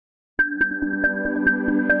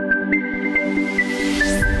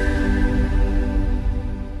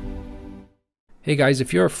Hey guys,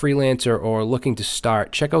 if you're a freelancer or looking to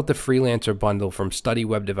start, check out the freelancer bundle from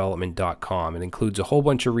studywebdevelopment.com. It includes a whole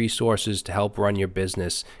bunch of resources to help run your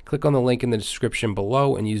business. Click on the link in the description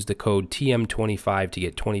below and use the code TM25 to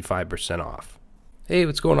get 25% off. Hey,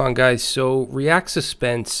 what's going on guys? So React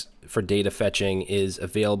Suspense for data fetching is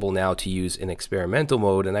available now to use in experimental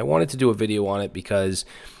mode, and I wanted to do a video on it because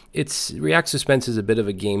React Suspense is a bit of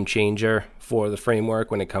a game changer for the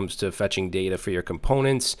framework when it comes to fetching data for your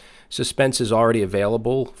components. Suspense is already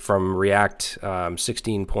available from React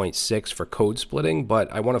 16.6 for code splitting,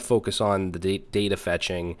 but I want to focus on the data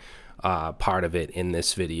fetching part of it in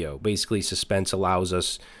this video. Basically, Suspense allows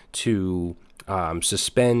us to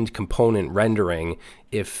suspend component rendering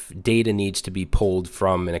if data needs to be pulled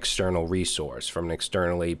from an external resource, from an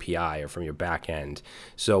external API or from your backend.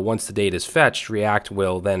 So once the data is fetched, React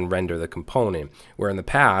will then render the component, where in the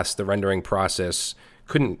past the rendering process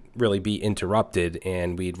couldn't really be interrupted,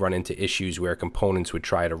 and we'd run into issues where components would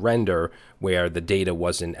try to render where the data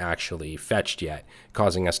wasn't actually fetched yet,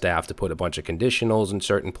 causing us to have to put a bunch of conditionals in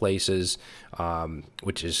certain places,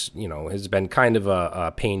 which is, has been kind of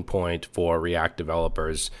a pain point for React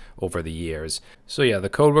developers over the years. So yeah, the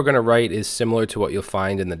code we're going to write is similar to what you'll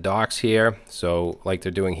find in the docs here. So like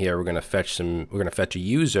they're doing here, we're going to fetch a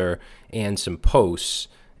user and some posts,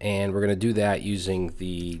 and we're going to do that using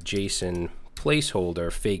the JSON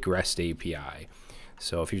placeholder fake REST API.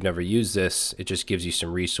 So if you've never used this, it just gives you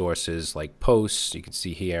some resources like posts, you can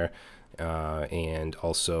see here, and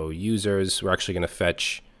also users. We're actually going to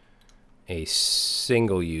fetch a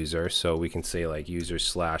single user, so we can say like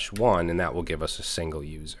user/1, and that will give us a single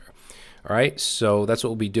user. All right, so that's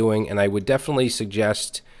what we'll be doing, and I would definitely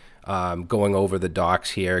suggest going over the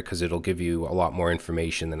docs here because it'll give you a lot more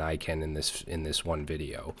information than I can in this one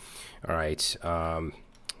video. All right.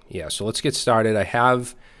 Yeah, so let's get started. I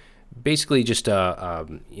have basically just a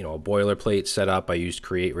boilerplate set up. I used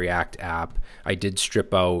create React app. I did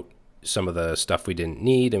strip out some of the stuff we didn't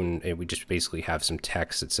need, and we just basically have some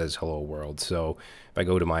text that says hello world. So if I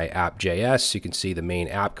go to my app.js, you can see the main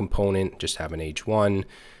app component, just have an h1,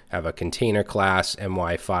 have a container class,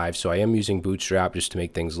 my5. So I am using Bootstrap just to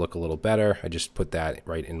make things look a little better. I just put that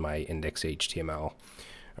right in my index.html.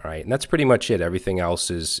 All right, and that's pretty much it. Everything else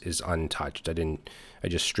is untouched. I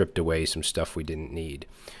just stripped away some stuff we didn't need.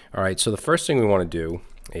 All right, so the first thing we want to do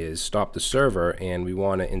is stop the server, and we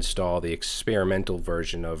want to install the experimental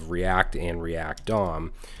version of React and React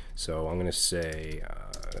DOM. So I'm going to say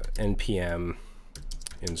npm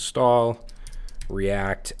install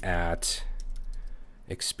React at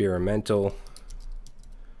experimental,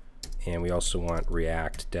 and we also want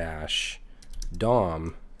React-DOM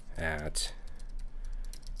at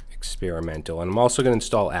experimental. And I'm also going to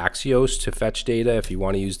install Axios to fetch data. If you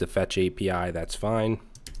want to use the fetch API, that's fine.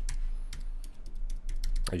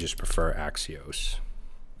 I just prefer Axios.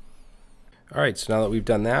 All right, so now that we've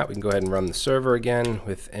done that, we can go ahead and run the server again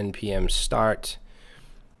with npm start.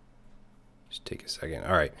 Just take a second.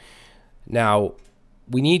 All right, now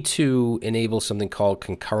we need to enable something called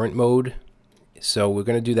concurrent mode. So we're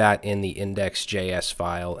going to do that in the index.js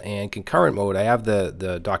file. And concurrent mode, I have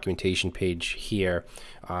the documentation page here,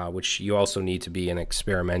 which you also need to be an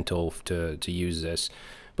experimental to use this.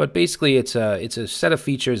 But basically, it's a set of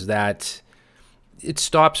features that it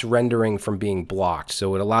stops rendering from being blocked.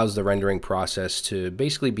 So it allows the rendering process to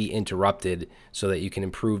basically be interrupted so that you can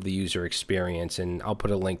improve the user experience. And I'll put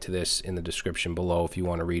a link to this in the description below if you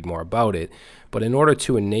want to read more about it. But in order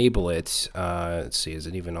to enable it, let's see, is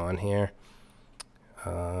it even on here?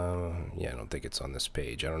 Yeah, I don't think it's on this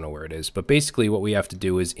page. I don't know where it is. But basically what we have to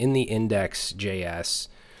do is in the index.js,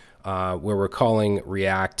 where we're calling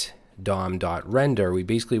React DOM.render, we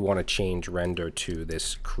basically want to change render to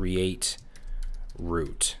this create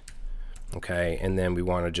root. Okay, and then we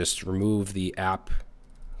want to just remove the app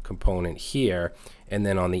component here. And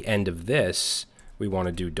then on the end of this, we want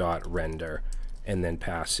to do .render and then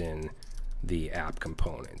pass in the app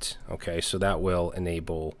component. Okay, so that will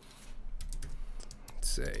enable,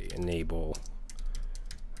 say enable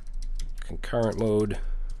concurrent mode,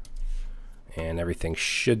 and everything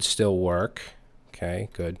should still work. Okay,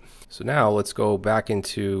 good. So now let's go back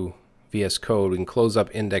into VS Code. We can close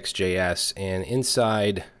up index.js, and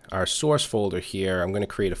inside our source folder here, I'm going to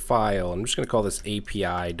create a file. I'm just going to call this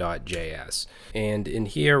api.js, and in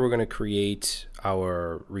here we're going to create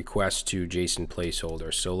our request to JSON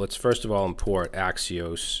placeholder. So let's first of all import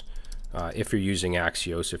Axios. If you're using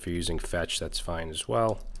Axios, if you're using fetch, that's fine as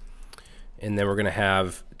well. And then we're going to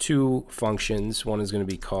have two functions. One is going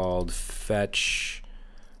to be called fetch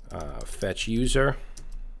user.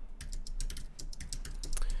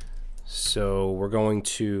 so we're going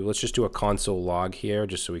to, let's just do a console log here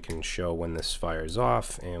just so we can show when this fires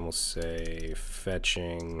off, and we'll say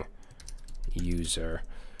fetching user.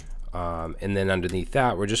 And then underneath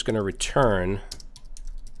that, we're just going to return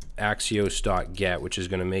Axios.get, which is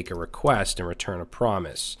going to make a request and return a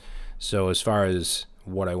promise. So as far as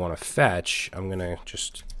what I want to fetch, I'm going to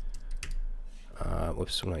just,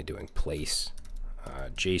 whoops, what am I doing? Place,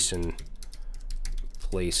 JSON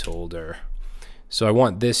placeholder. So I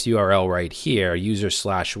want this URL right here,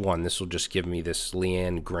 user/1. This will just give me this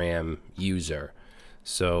Leanne Graham user.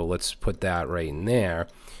 So let's put that right in there.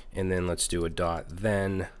 And then let's do a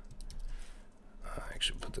 .then.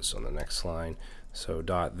 Actually put this on the next line. So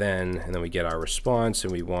 .then, and then we get our response,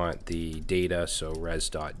 and we want the data, so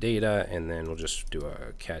res.data, and then we'll just do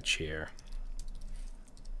a catch here.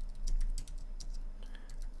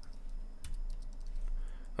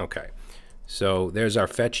 Okay, so there's our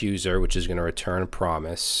fetch user, which is going to return a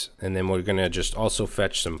promise, and then we're going to just also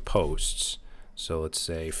fetch some posts. So let's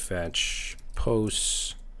say fetch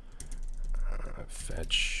posts,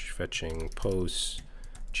 fetching posts,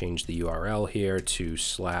 change the URL here to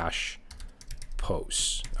 /posts.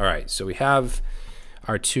 All right, so we have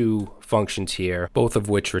our two functions here, both of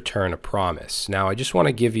which return a promise. Now I just want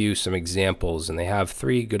to give you some examples, and they have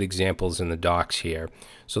 3 good examples in the docs here.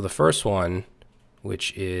 So the first one,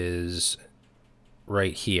 which is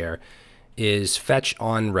right here, is fetch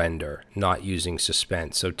on render, not using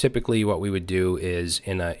suspense. So typically what we would do is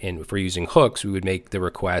if we're using hooks, we would make the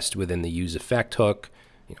request within the useEffect hook,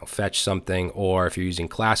 fetch something, or if you're using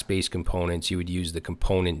class-based components, you would use the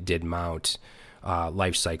component did mount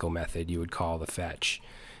lifecycle method. You would call the fetch.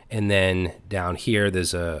 And then down here,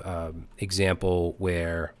 there's a example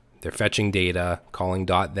where they're fetching data, calling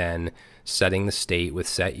 .then, setting the state with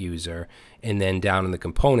set user, and then down in the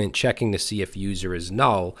component, checking to see if user is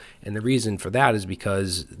null. And the reason for that is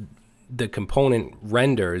because the component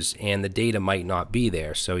renders and the data might not be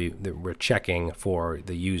there. So we're checking for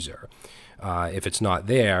the user. If it's not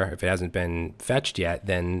there, if it hasn't been fetched yet,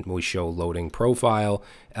 then we show loading profile,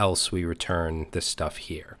 else we return this stuff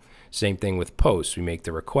here. Same thing with post. We make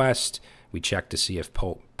the request, we check to see if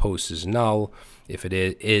post is null. If it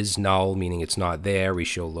is null, meaning it's not there, we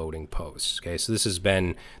show loading posts. Okay, so this has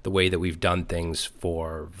been the way that we've done things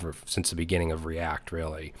since the beginning of React,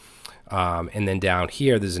 really. And then down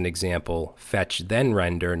here, there's an example, fetch then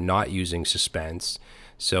render, not using suspense.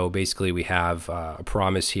 So basically we have a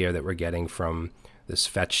promise here that we're getting from this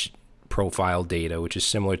fetch profile data, which is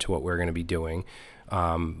similar to what we're going to be doing.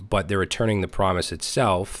 But they're returning the promise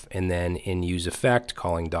itself, and then in useEffect,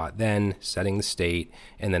 calling .then, setting the state,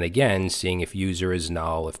 and then again seeing if user is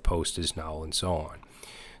null, if post is null, and so on.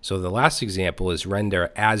 So the last example is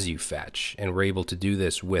render as you fetch, and we're able to do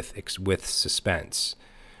this with suspense.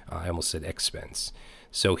 I almost said expense.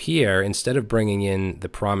 So here, instead of bringing in the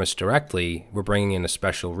promise directly, we're bringing in a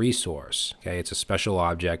special resource. Okay, it's a special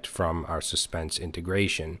object from our suspense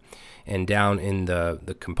integration. And down in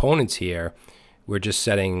the components here, we're just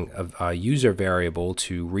setting a user variable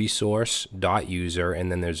to resource.user,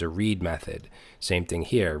 and then there's a read method. Same thing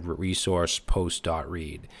here, resource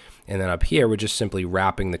post.read. And then up here, we're just simply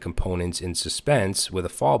wrapping the components in suspense with a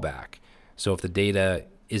fallback. So if the data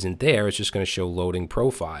isn't there, it's just going to show loading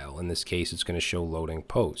profile. In this case, it's going to show loading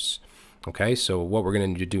posts. Okay, so what we're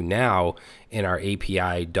going to do now in our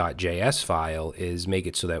API.js file is make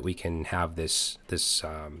it so that we can have this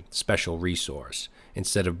special resource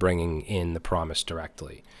instead of bringing in the promise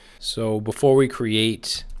directly. So before we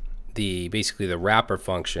create basically the wrapper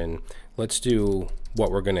function, let's do what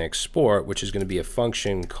we're going to export, which is going to be a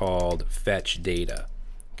function called fetch data.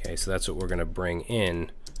 Okay, so that's what we're going to bring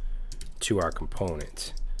in to our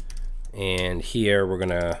component. And here we're going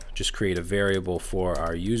to just create a variable for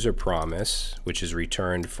our user promise, which is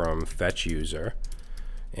returned from fetch user.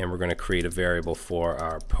 And we're going to create a variable for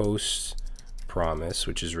our post promise,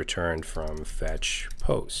 which is returned from fetch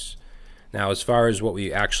posts. Now, as far as what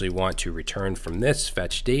we actually want to return from this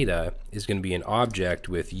fetch data is going to be an object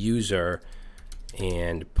with user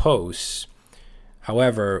and posts.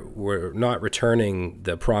 However, we're not returning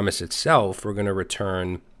the promise itself. We're going to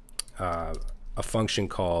return a function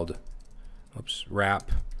called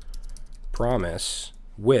wrap promise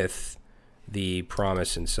with the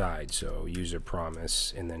promise inside. So user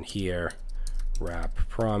promise, and then here wrap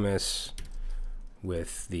promise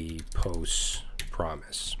with the post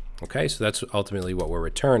promise. Okay, so that's ultimately what we're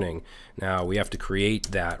returning. Now we have to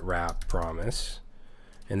create that wrap promise,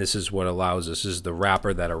 and this is what allows us. This is the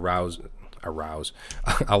wrapper that allows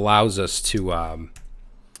us to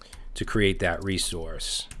create that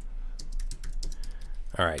resource.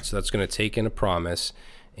 All right, so that's going to take in a promise,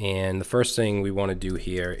 And the first thing we want to do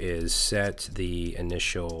here is set the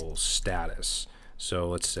initial status. So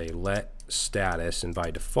let's say let status, and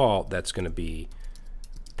by default that's going to be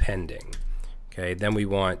pending. Okay, then we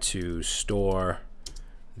want to store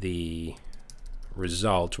the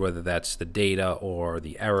result, whether that's the data or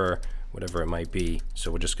the error, whatever it might be.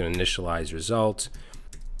 So we're just going to initialize result,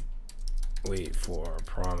 wait for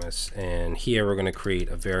promise, and here we're going to create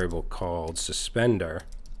a variable called suspender,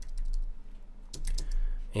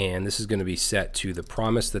 and this is going to be set to the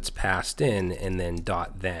promise that's passed in and then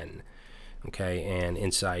 .then. Okay, and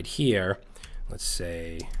inside here, let's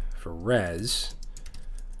say for res,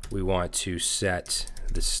 we want to set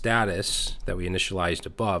the status that we initialized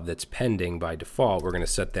above that's pending by default. We're going to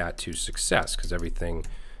set that to success because everything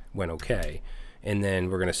went okay. And then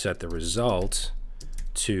we're going to set the result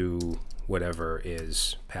to whatever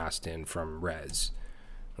is passed in from res.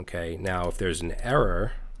 Okay, now if there's an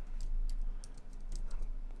error,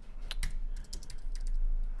 I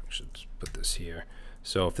should put this here.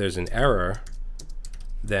 So if there's an error,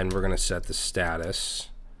 then we're going to set the status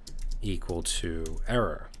equal to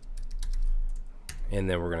error. And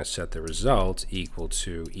then we're going to set the result equal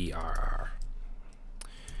to ERR.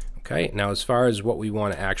 Okay, now as far as what we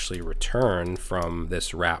want to actually return from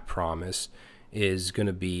this wrap promise is going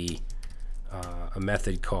to be a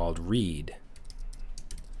method called read.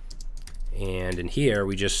 And in here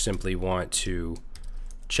we just simply want to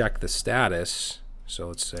check the status. So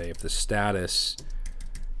let's say if the status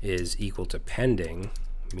is equal to pending,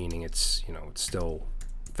 meaning it's, it's still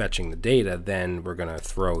fetching the data, then we're going to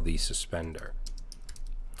throw the suspender.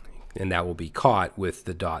 And that will be caught with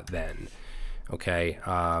the .then. Okay,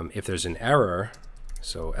 if there's an error,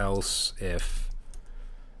 so else if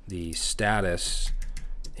the status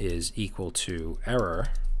is equal to error,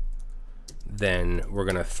 then we're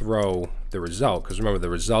going to throw the result, because remember the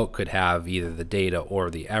result could have either the data or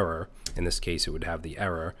the error. In this case it would have the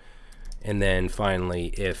error. And then finally,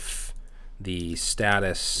 if the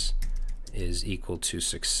status is equal to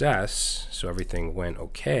success, so everything went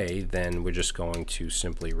okay, then we're just going to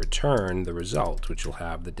simply return the result, which will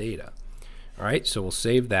have the data. All right, so we'll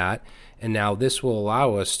save that, and now this will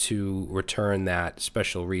allow us to return that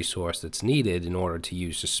special resource that's needed in order to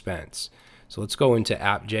use Suspense. So let's go into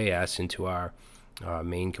app.js, into our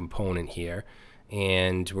main component here,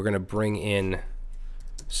 and we're going to bring in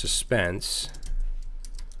Suspense.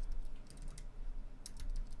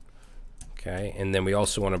 Okay, and then we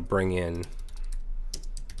also want to bring in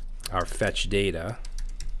our fetch data,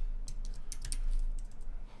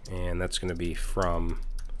 and that's going to be from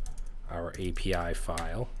our API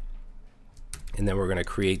file. And then we're going to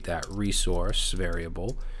create that resource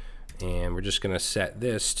variable, and we're just going to set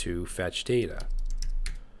this to fetch data.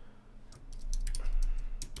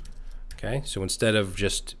 Okay, so instead of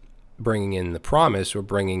just bringing in the promise, we're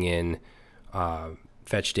bringing in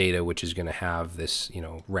fetch data, which is going to have this,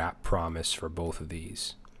 wrap promise for both of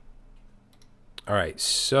these. All right,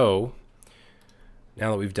 so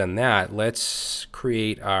now that we've done that, let's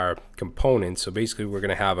create our components. So basically we're going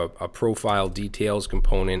to have a profile details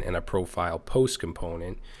component and a profile post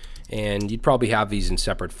component, and you'd probably have these in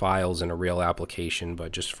separate files in a real application,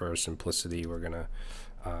 but just for simplicity we're going to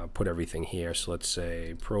put everything here. So let's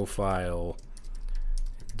say profile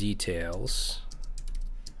details.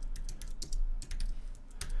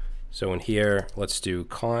 So in here, let's do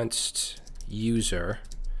const user,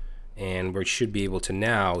 and we should be able to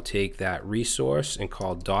now take that resource and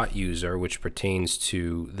call .user, which pertains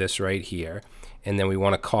to this right here, and then we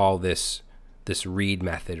want to call this read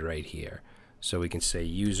method right here. So we can say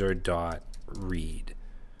user.read.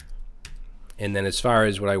 And then as far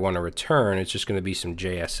as what I want to return, it's just going to be some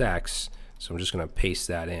JSX. So I'm just going to paste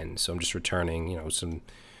that in. So I'm just returning, some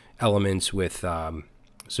elements with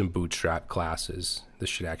some bootstrap classes. This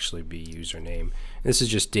should actually be username. And this is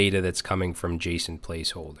just data that's coming from JSON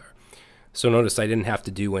placeholder. So notice I didn't have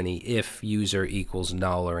to do any if user equals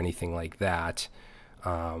null or anything like that.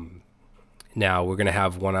 Now we're going to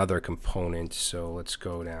have one other component. So let's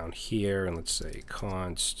go down here and let's say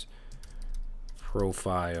const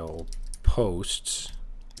profile posts.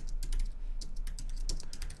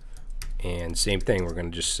 And same thing, we're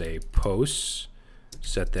going to just say posts.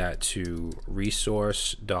 Set that to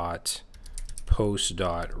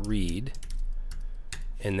resource.post.read,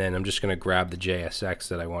 and then I'm just going to grab the JSX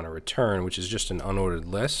that I want to return, which is just an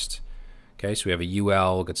unordered list. Okay, so we have a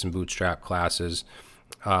UL, got some bootstrap classes,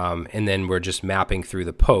 and then we're just mapping through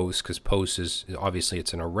the post, because post is obviously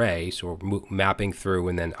it's an array, so we're mapping through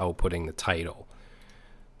and then outputting the title.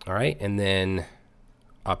 All right, and then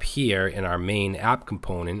up here in our main app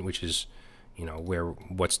component, which is where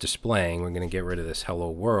what's displaying, we're going to get rid of this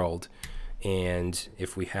hello world, And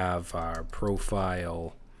if we have our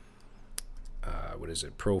profile,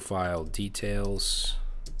 profile details,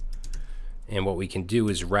 and what we can do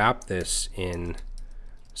is wrap this in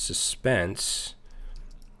suspense,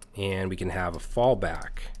 and we can have a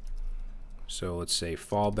fallback. So let's say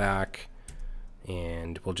fallback,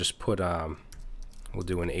 and we'll just put we'll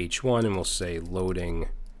do an H1, and we'll say loading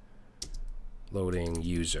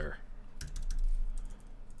user.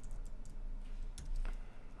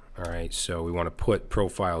 All right, so we want to put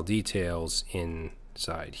profile details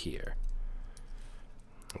inside here.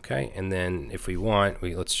 Okay, and then if we want,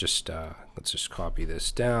 let's just copy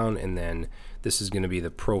this down, and then this is going to be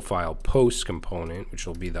the profile post component, which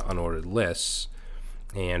will be the unordered lists.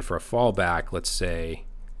 And for a fallback, let's say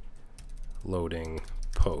loading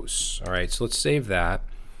posts. All right, so let's save that.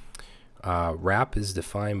 Wrap is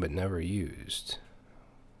defined but never used.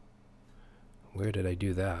 Where did I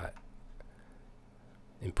do that?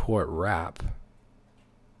 Import wrap.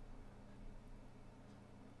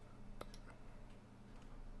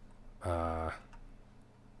 The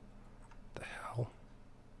hell?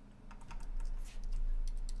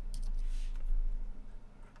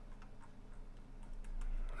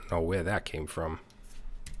 I don't know where that came from.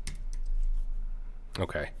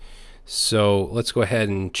 Okay, so let's go ahead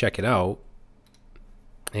and check it out.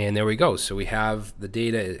 And there we go. So we have the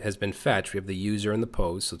data has been fetched. We have the user and the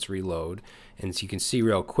post. Let's reload. And as you can see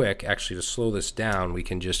real quick, actually to slow this down, we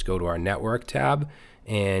can just go to our network tab,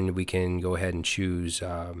 and we can go ahead and choose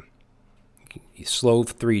slow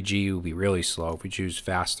 3G will be really slow. If we choose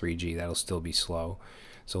fast 3G, that'll still be slow.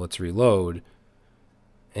 So let's reload,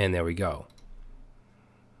 and there we go.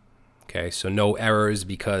 Okay, so no errors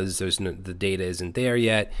because the data isn't there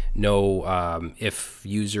yet. No if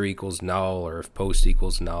user equals null or if post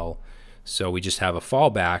equals null. So we just have a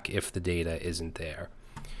fallback if the data isn't there.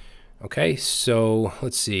 Okay, so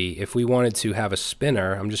let's see. If we wanted to have a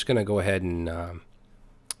spinner, I'm just going to go ahead and I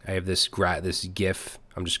have this GIF.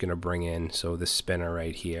 I'm just going to bring in this spinner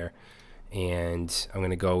right here, and I'm going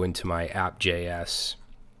to go into my app.js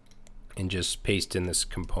and just paste in this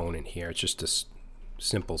component here. It's just a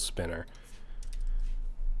simple spinner.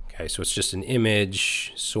 Okay, so it's just an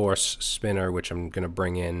image source spinner, which I'm going to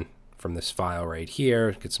bring in from this file right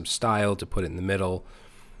here, get some style to put it in the middle.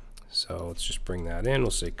 So let's just bring that in.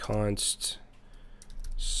 We'll say const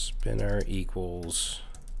spinner equals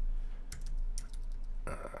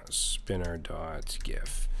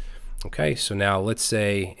spinner.gif. Okay, so now let's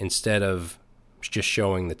say instead of just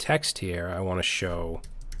showing the text here, I want to show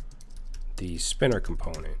the spinner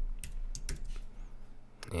component.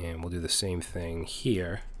 And we'll do the same thing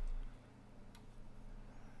here.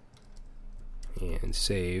 And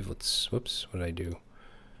save. Let's, whoops, what did I do?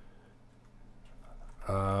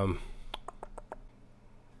 The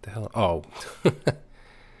hell? Oh.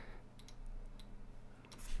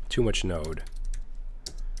 Too much node.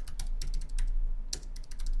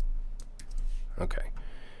 Okay.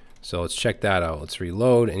 So let's check that out. Let's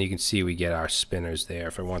reload, and you can see we get our spinners there.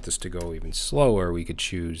 If I want this to go even slower, we could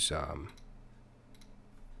choose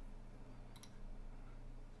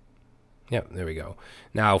yeah, there we go.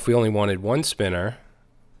 Now, if we only wanted one spinner,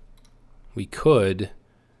 we could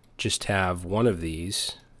just have one of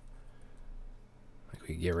these. Like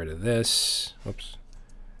we get rid of this. Oops.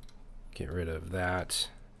 Get rid of that.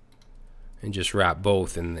 And just wrap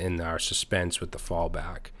both in our suspense with the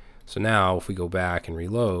fallback. So now, if we go back and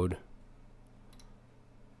reload,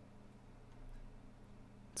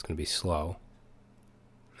 it's going to be slow.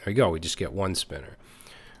 There we go. We just get one spinner.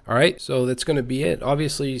 All right, so that's going to be it.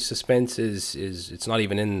 Obviously, Suspense it's not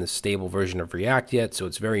even in the stable version of React yet, so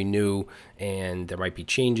it's very new, and there might be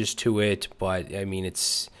changes to it. But I mean,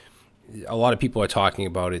 a lot of people are talking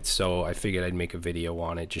about it, so I figured I'd make a video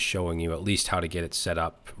on it, just showing you at least how to get it set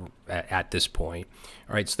up at this point.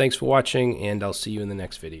 All right, so thanks for watching, and I'll see you in the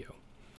next video.